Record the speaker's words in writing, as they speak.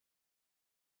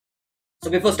So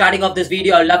before starting off this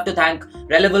video, I'd love to thank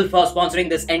Reliable for sponsoring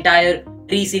this entire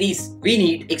tree series. We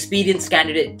need experienced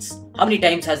candidates. How many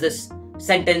times has this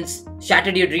sentence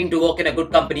shattered your dream to work in a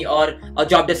good company or a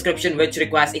job description which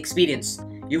requires experience?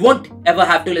 You won't ever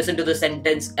have to listen to this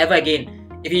sentence ever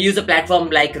again if you use a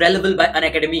platform like Reliable by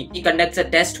Unacademy. He conducts a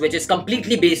test which is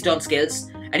completely based on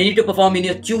skills and you need to perform in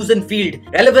your chosen field.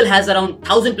 Reliable has around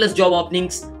 1000 plus job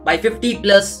openings by 50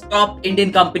 plus top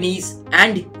Indian companies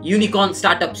and unicorn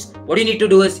startups. What you need to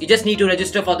do is you just need to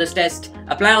register for this test,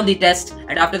 apply on the test,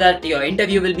 and after that your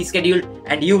interview will be scheduled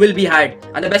and you will be hired.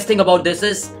 And the best thing about this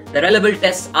is the Reliable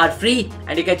tests are free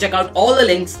and you can check out all the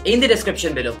links in the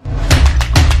description below.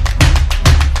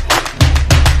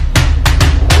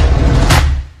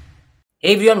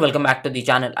 Hey everyone, welcome back to the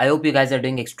channel. I hope you guys are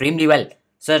doing extremely well.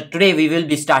 So today we will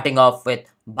be starting off with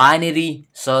binary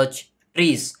search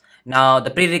trees. Now the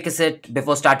prerequisite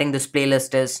before starting this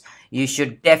playlist is you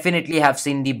should definitely have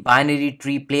seen the binary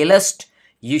tree playlist.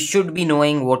 You should be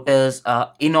knowing what is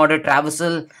in-order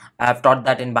traversal. I have taught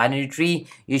that in binary tree.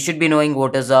 You should be knowing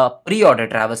what is a pre-order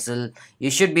traversal.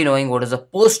 You should be knowing what is a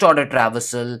post-order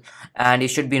traversal. And you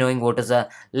should be knowing what is a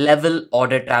level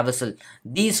order traversal.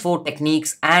 These 4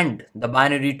 techniques and the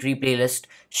binary tree playlist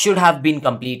should have been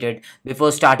completed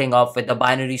before starting off with the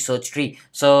binary search tree.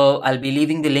 So I'll be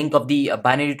leaving the link of the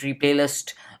binary tree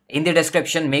playlist in the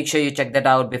description. Make sure you check that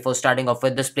out before starting off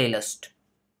with this playlist.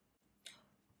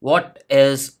 What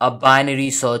is a binary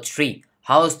search tree?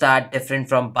 How is that different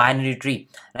from binary tree?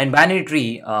 In binary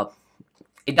tree,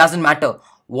 it doesn't matter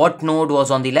what node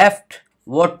was on the left,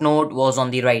 what node was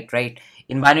on the right?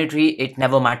 In binary tree, it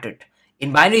never mattered.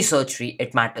 In binary search tree,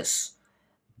 it matters.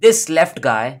 This left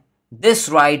guy, this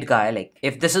right guy, like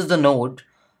if this is the node,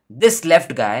 this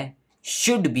left guy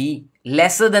should be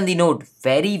lesser than the node.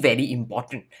 Very, very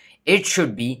important. It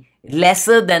should be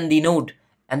lesser than the node.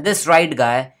 And this right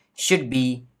guy should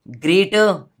be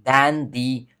greater than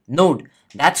the node.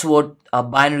 That's what a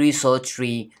binary search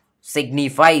tree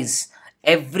signifies.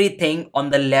 Everything on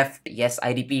the left, yes,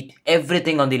 I repeat,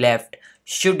 everything on the left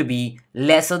should be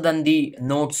lesser than the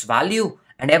node's value,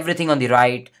 and everything on the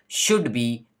right should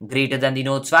be greater than the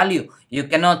node's value. You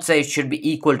cannot say it should be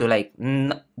equal to, like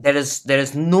there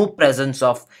is no presence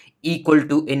of equal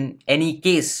to in any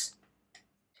case.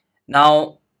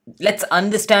 Now let's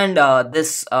understand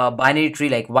this binary tree,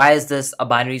 like why is this a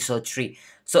binary search tree?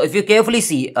 So if you carefully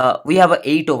see, we have a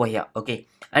 8 over here, okay?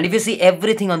 And if you see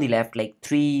everything on the left, like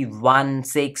 3, 1,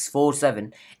 6, 4,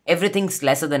 7, everything's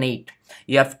lesser than 8.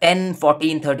 You have 10,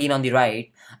 14, 13 on the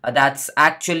right. That's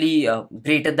actually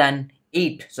greater than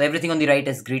 8. So everything on the right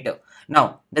is greater.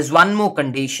 Now, there's one more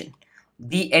condition.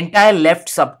 The entire left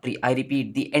subtree, I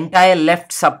repeat, the entire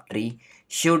left subtree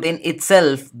should in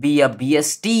itself be a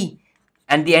BST,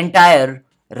 and the entire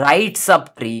right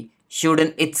subtree should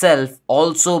in itself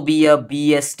also be a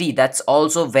BST. That's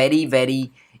also very,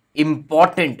 very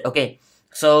important. Okay,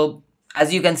 so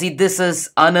as you can see, this is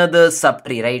another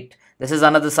subtree, right? This is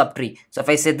another subtree. So if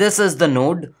I say this is the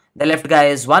node, the left guy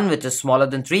is 1, which is smaller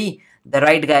than 3. The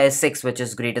right guy is 6, which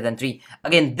is greater than 3.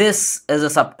 Again, this is a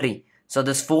subtree. So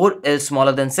this 4 is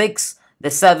smaller than 6.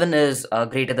 This 7 is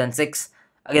greater than 6.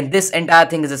 Again, this entire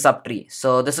thing is a subtree.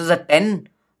 So this is a 10.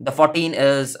 The 14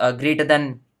 is greater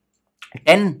than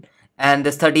 10. And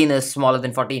this 13 is smaller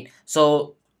than 14.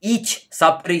 So each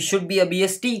subtree should be a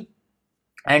BST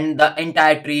and the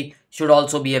entire tree should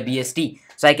also be a BST.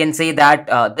 So I can say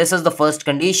that this is the first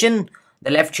condition. The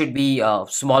left should be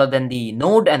smaller than the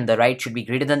node and the right should be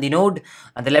greater than the node,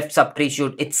 and the left subtree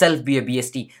should itself be a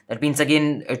BST. That means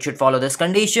again it should follow this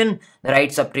condition. The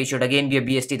right subtree should again be a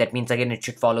BST. That means again it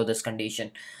should follow this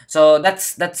condition. So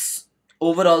that's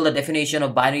overall the definition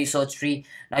of binary search tree.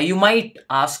 Now you might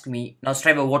ask me, now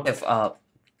Striver, what if are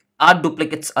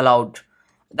duplicates allowed?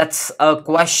 That's a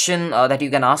question that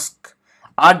you can ask.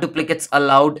 Are duplicates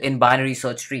allowed in binary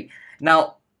search tree?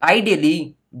 Now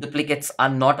ideally duplicates are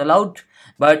not allowed,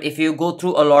 but if you go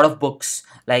through a lot of books,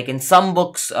 like in some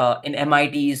books in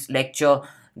MIT's lecture,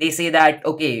 they say that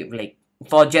okay, like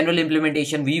for general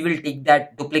implementation we will take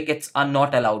that duplicates are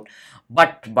not allowed.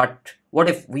 But what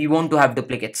if we want to have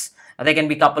duplicates? There can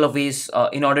be a couple of ways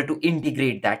in order to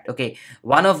integrate that. Okay,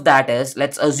 one of that is,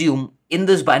 let's assume in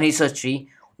this binary search tree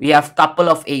we have couple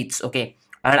of 8s, okay,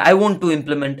 and I want to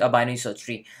implement a binary search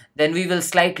tree. Then we will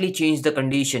slightly change the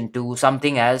condition to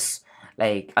something as,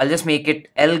 like, I'll just make it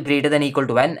L greater than equal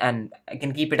to N, and I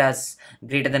can keep it as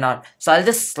greater than R. So I'll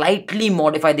just slightly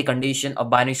modify the condition of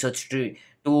binary search tree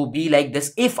to be like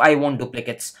this if I want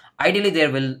duplicates. Ideally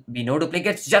there will be no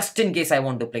duplicates, just in case I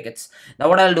want duplicates. Now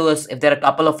what I'll do is, if there are a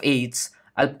couple of 8s,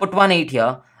 I'll put one 8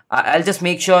 here, I'll just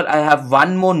make sure I have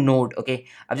one more node. Okay,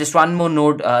 I've just one more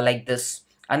node like this,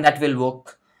 and that will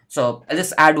work. So I'll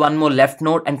just add one more left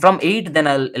node, and from 8 then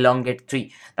I'll elongate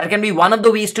 3. That can be one of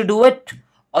the ways to do it,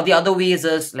 or the other ways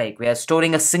is like we are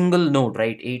storing a single node,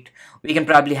 right? 8, we can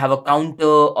probably have a counter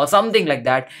or something like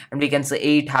that, and we can say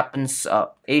 8 happens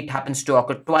to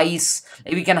occur twice.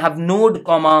 Like we can have node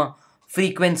comma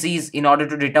frequencies in order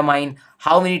to determine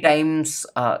how many times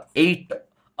 8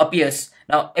 appears.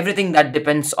 Now everything that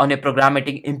depends on your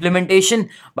programmatic implementation,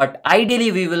 but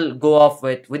ideally we will go off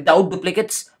with without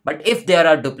duplicates. But if there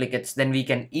are duplicates, then we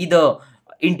can either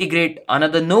integrate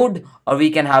another node, or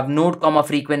we can have node comma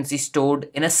frequency stored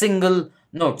in a single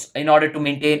node in order to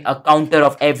maintain a counter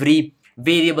of every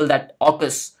variable that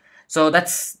occurs. So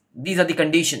these are the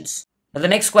conditions. Now the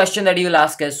next question that you will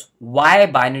ask is, why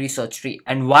binary search tree,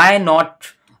 and why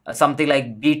not something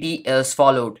like BT is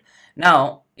followed?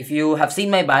 Now if you have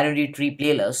seen my binary tree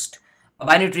playlist, a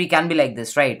binary tree can be like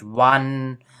this, right?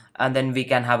 1, and then we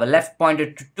can have a left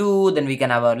pointer to 2, then we can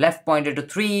have a left pointer to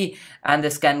 3, and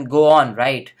this can go on,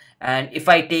 right? And if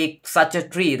I take such a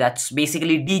tree, that's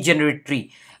basically degenerate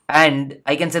tree, and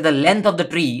I can say the length of the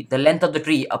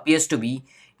tree appears to be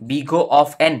bgo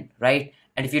of n, right?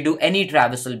 And if you do any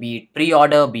traversal, be it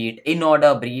pre-order, be it in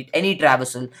order, be it any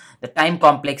traversal, the time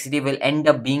complexity will end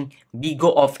up being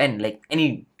bgo of n, like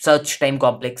any search time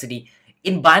complexity.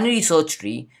 In binary search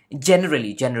tree,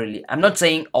 generally, I'm not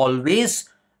saying always,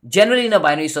 generally in a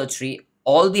binary search tree,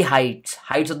 all the heights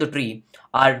of the tree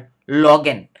are log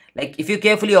n. Like if you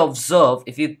carefully observe,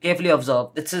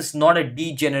 this is not a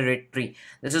degenerate tree.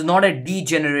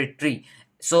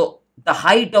 So the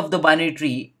height of the binary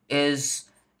tree is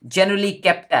generally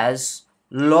kept as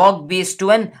log base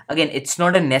 2n. Again, it's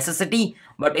not a necessity,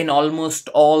 but in almost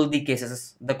all the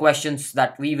cases, the questions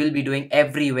that we will be doing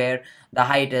everywhere, the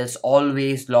height is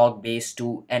always log base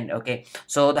 2n. Okay,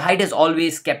 so the height is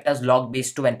always kept as log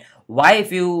base 2n. Why?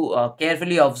 If you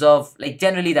carefully observe, like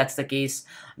generally that's the case,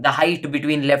 the height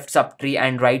between left subtree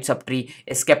and right subtree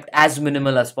is kept as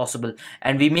minimal as possible,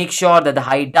 and we make sure that the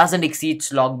height doesn't exceed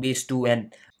log base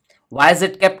 2n. Why is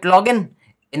it kept log n?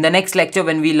 In the next lecture,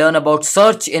 when we learn about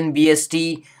search in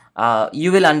BST,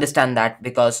 you will understand that,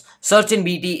 because search in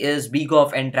BT is bgo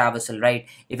of n traversal, right?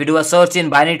 If you do a search in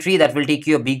binary tree, that will take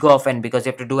you a bgo of n, because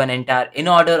you have to do an entire in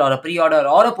order or a pre-order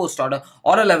or a post order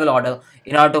or a level order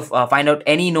in order to find out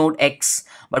any node X.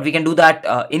 But we can do that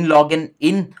in log n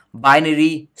in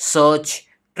binary search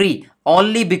tree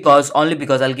only because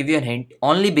I'll give you a hint.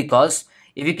 Only because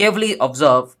if you carefully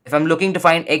observe, if I'm looking to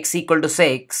find X equal to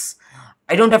 6,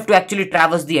 I don't have to actually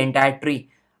traverse the entire tree.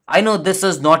 I know this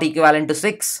is not equivalent to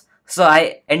 6, so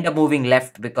I end up moving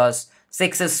left, because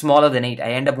 6 is smaller than 8.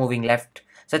 I end up moving left.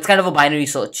 So it's kind of a binary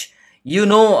search. You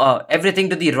know, everything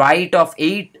to the right of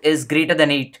 8 is greater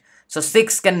than 8. So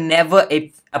 6 can never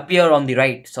appear on the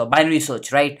right. So binary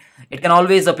search, right? It can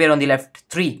always appear on the left.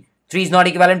 3 is not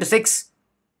equivalent to 6.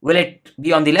 Will it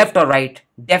be on the left or right?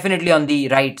 Definitely on the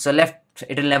right. So left,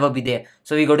 it will never be there.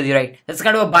 So we go to the right. That's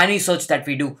kind of a binary search that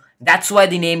we do. That's why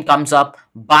the name comes up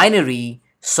binary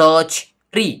search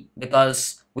tree,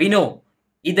 because we know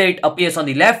either it appears on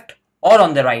the left or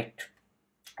on the right.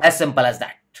 As simple as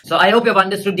that. So I hope you have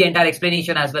understood the entire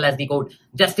explanation as well as the code.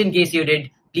 Just in case you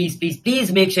did,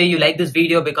 please make sure you like this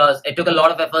video, because it took a lot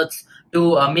of efforts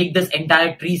to make this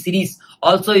entire tree series.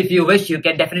 Also, if you wish, you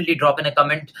can definitely drop in a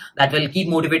comment. That will keep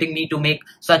motivating me to make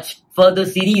such further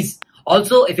series.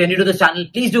 Also, if you're new to this channel,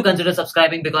 please do consider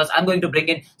subscribing, because I'm going to bring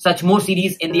in such more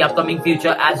series in the upcoming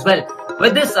future as well.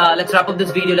 With this, let's wrap up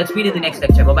this video. Let's meet in the next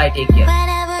lecture. Bye-bye. Take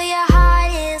care.